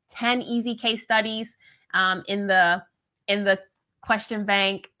 10 easy case studies in the question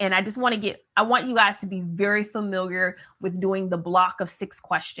bank. And I want you guys to be very familiar with doing the block of 6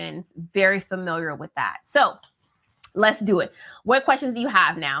 questions, very familiar with that. So let's do it. What questions do you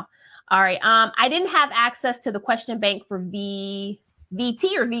have now? All right. I didn't have access to the question bank for VT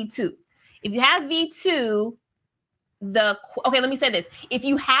or V2. If you have V2, let me say this. If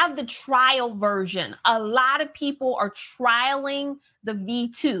you have the trial version, a lot of people are trialing the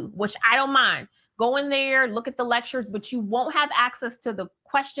V2, which I don't mind. Go in there, look at the lectures, but you won't have access to the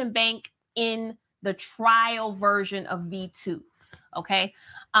question bank in the trial version of V2. Okay.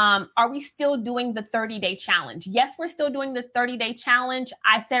 Are we still doing the 30-day challenge? Yes, we're still doing the 30-day challenge.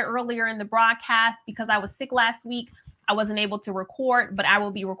 I said earlier in the broadcast, because I was sick last week, I wasn't able to record, but I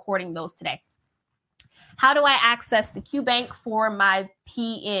will be recording those today. How do I access the QBank for my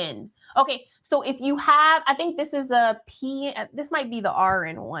PN? Okay, so if you have, I think this is a P, this might be the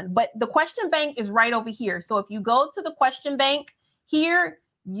RN one, but the question bank is right over here. So if you go to the question bank here,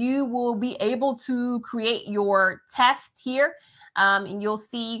 you will be able to create your test here, and you'll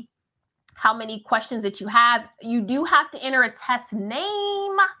see how many questions that you have. You do have to enter a test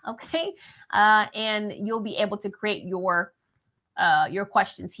name, okay? And you'll be able to create your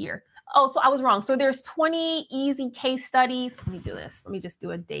questions here. Oh, so I was wrong. So there's 20 easy case studies. Let me do this. Let me just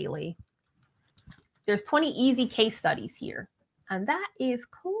do a daily. There's 20 easy case studies here. And that is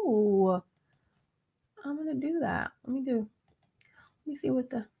cool. I'm going to do that. Let me see what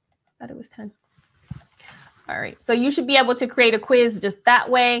I thought it was 10. All right. So you should be able to create a quiz just that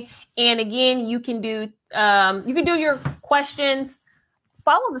way. And again, you can do your questions.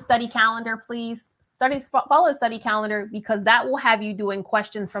 Follow the study calendar, please. Follow the study calendar, because that will have you doing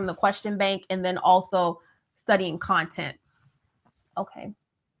questions from the question bank and then also studying content. Okay.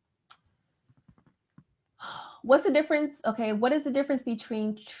 What's the difference? Okay. What is the difference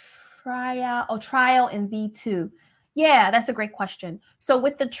between trial and V2? Yeah, that's a great question. So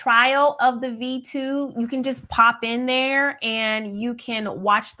with the trial of the V2, you can just pop in there and you can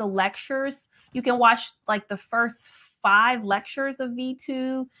watch the lectures. You can watch like the first 5 lectures of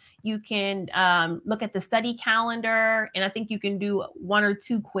V2. You can look at the study calendar, and I think you can do 1 or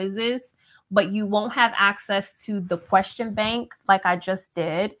 2 quizzes, but you won't have access to the question bank like I just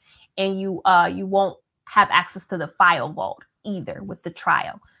did, and you won't have access to the file vault either with the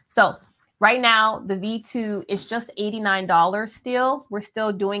trial. So right now, the V2 is just $89 still. We're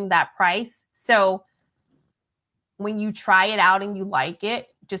still doing that price. So when you try it out and you like it,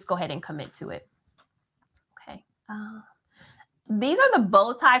 just go ahead and commit to it. Okay. These are the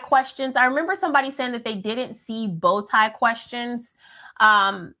bow tie questions. I remember somebody saying that they didn't see bow tie questions.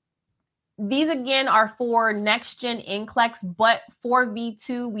 These again are for next gen NCLEX, but for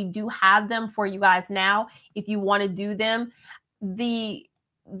V2, we do have them for you guys now if you want to do them.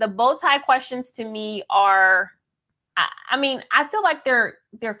 The bow tie questions to me are, I mean, I feel like they're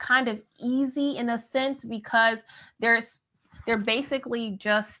kind of easy in a sense, because they're basically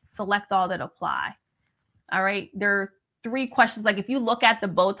just select all that apply. All right. There are 3 questions. Like if you look at the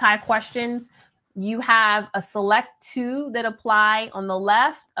bow tie questions, you have a select 2 that apply on the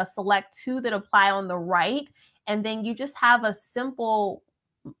left, a select 2 that apply on the right, and then you just have a simple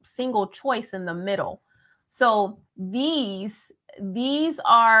single choice in the middle. So these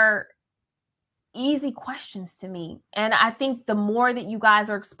are easy questions to me. And I think the more that you guys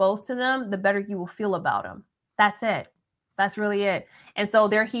are exposed to them, the better you will feel about them. That's it. That's really it. And so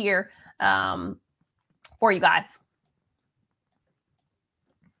they're here for you guys.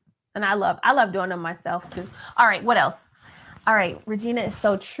 And I love doing them myself too. All right, what else? All right, Regina is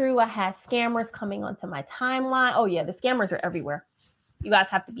so true. I had scammers coming onto my timeline. Oh yeah, the scammers are everywhere. You guys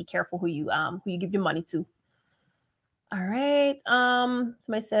have to be careful who you give your money to. All right.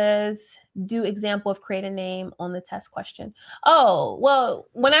 Somebody says, do example of create a name on the test question. Oh, well,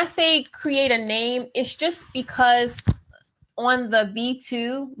 when I say create a name, it's just because on the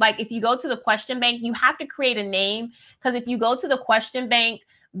V2, like if you go to the question bank, you have to create a name, because if you go to the question bank,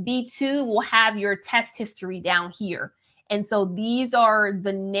 V2 will have your test history down here. And so these are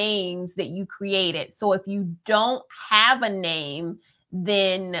the names that you created. So if you don't have a name,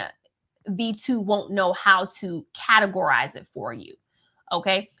 then V2 won't know how to categorize it for you.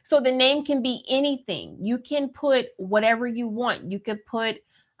 Okay. So the name can be anything. You can put whatever you want. You could put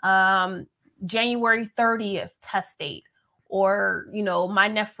January 30th test date, or, my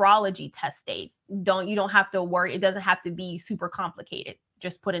nephrology test date. You don't have to worry. It doesn't have to be super complicated.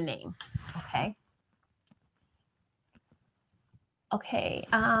 Just put a name. Okay. Okay.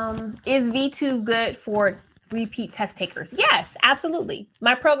 Is V2 good for repeat test takers? Yes, absolutely.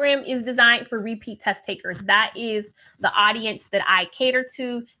 My program is designed for repeat test takers. That is the audience that I cater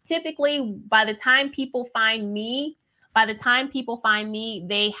to. Typically, by the time people find me,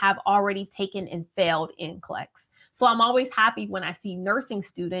 they have already taken and failed NCLEX. So I'm always happy when I see nursing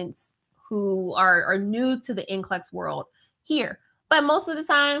students who are new to the NCLEX world here. But most of the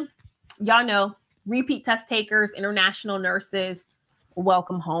time, y'all know, repeat test takers, international nurses,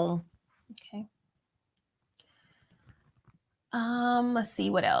 welcome home. Okay. Let's see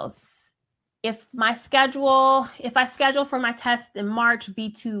what else. If I schedule for my test in March,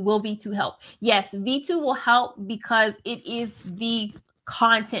 will V2 help? Yes, V2 will help because it is the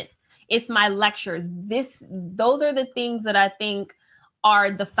content. It's my lectures. Those are the things that I think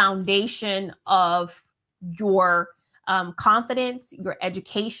are the foundation of your confidence, your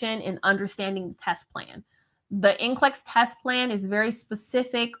education, and understanding the test plan. The NCLEX test plan is very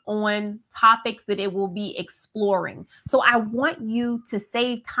specific on topics that it will be exploring. So I want you to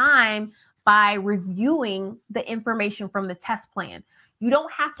save time by reviewing the information from the test plan. You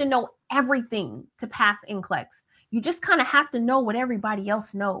don't have to know everything to pass NCLEX. You just kind of have to know what everybody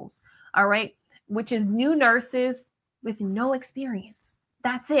else knows, all right? Which is new nurses with no experience.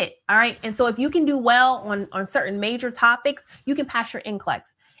 That's it, all right? And so if you can do well on certain major topics, you can pass your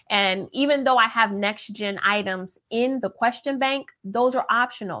NCLEX. And even though I have next gen items in the question bank, those are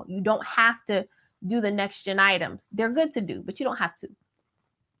optional. You don't have to do the next gen items. They're good to do, but you don't have to.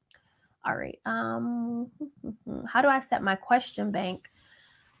 All right. How do I set my question bank?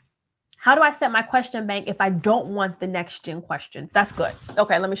 How do I set my question bank if I don't want the next gen questions? That's good.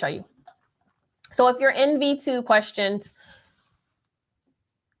 Okay, let me show you. So if you're in V2 questions,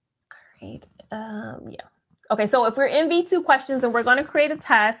 all right. Yeah. Okay, so if we're in V2 questions and we're going to create a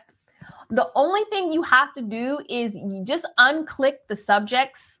test, the only thing you have to do is you just unclick the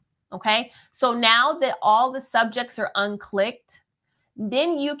subjects, okay? So now that all the subjects are unclicked,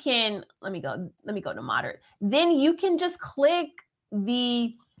 then you can, let me go to moderate. Then you can just click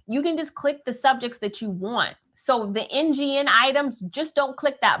the subjects that you want. So the NGN items, just don't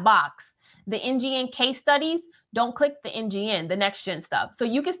click that box. The NGN case studies, don't click the NGN, the next gen stuff. So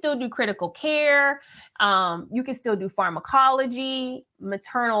you can still do critical care. You can still do pharmacology,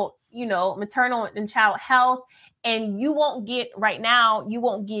 maternal and child health. And you won't get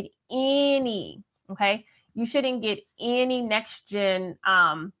any, okay? You shouldn't get any next gen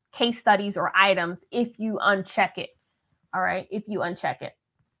case studies or items if you uncheck it. All right, if you uncheck it.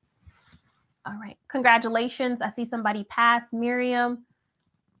 All right, congratulations. I see somebody passed, Miriam.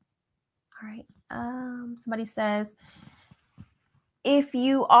 All right. Somebody says, if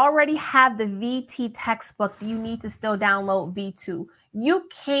you already have the VT textbook, do you need to still download V2? You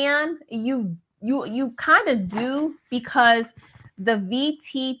can, you kind of do, because the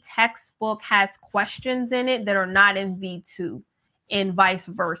VT textbook has questions in it that are not in V2 and vice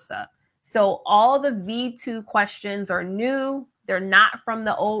versa. So all the V2 questions are new. They're not from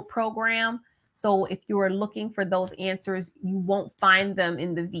the old program. So if you are looking for those answers, you won't find them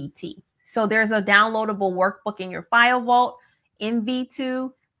in the VT. So there's a downloadable workbook in your file vault in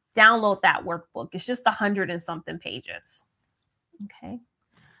V2. Download that workbook. It's just 100 and something pages. Okay.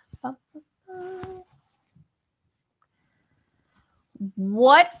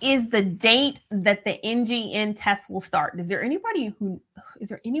 What is the date that the NGN test will start? Is there anyone who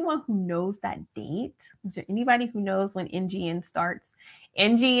knows that date? Is there anybody who knows when NGN starts?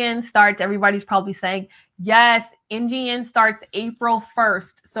 NGN starts, everybody's probably saying, yes, NGN starts April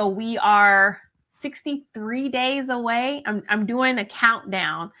 1st. So we are 63 days away. I'm doing a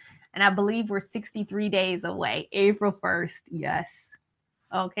countdown, and I believe we're 63 days away. April 1st, yes.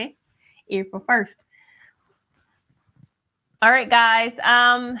 Okay, April 1st. All right, guys.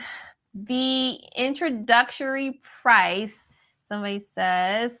 The introductory price, somebody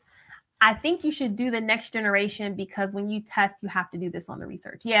says, I think you should do the next generation because when you test, you have to do this on the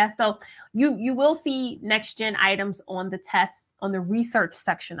research. Yeah, so you will see next gen items on the test, on the research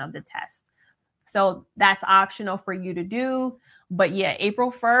section of the test. So that's optional for you to do. But yeah,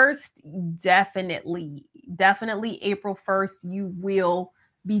 April 1st, definitely April 1st, you will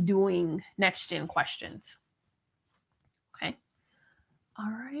be doing next gen questions. Okay. All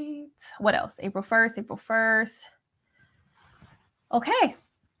right. What else? April 1st. Okay.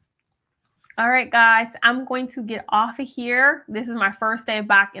 All right, guys, I'm going to get off of here. This is my first day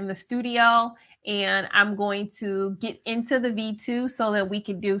back in the studio, and I'm going to get into the V2 so that we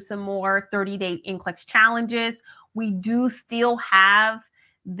can do some more 30-day NCLEX challenges. We do still have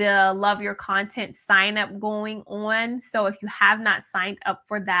the Love Your Content sign up going on. So if you have not signed up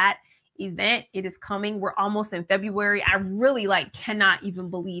for that event, it is coming. We're almost in February. I really cannot even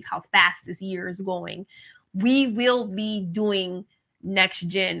believe how fast this year is going. We will be doing next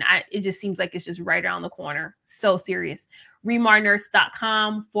gen. It just seems like it's just right around the corner. So serious.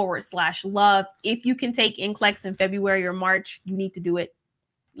 remarnurse.com/love. If you can take NCLEX in February or March, you need to do it.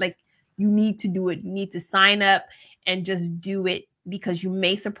 You need to do it. You need to sign up and just do it, because you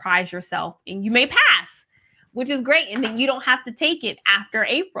may surprise yourself and you may pass, which is great. And then you don't have to take it after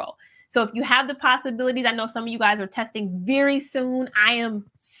April. So if you have the possibilities, I know some of you guys are testing very soon. I am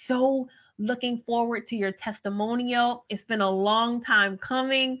so looking forward to your testimonial. It's been a long time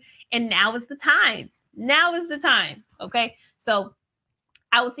coming, and now is the time. Now is the time. Okay. So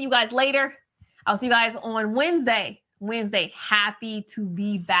I will see you guys later. I'll see you guys on Wednesday. Happy to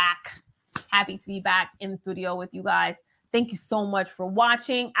be back. Happy to be back in the studio with you guys. Thank you so much for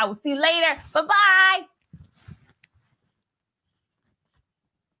watching. I will see you later. Bye-bye.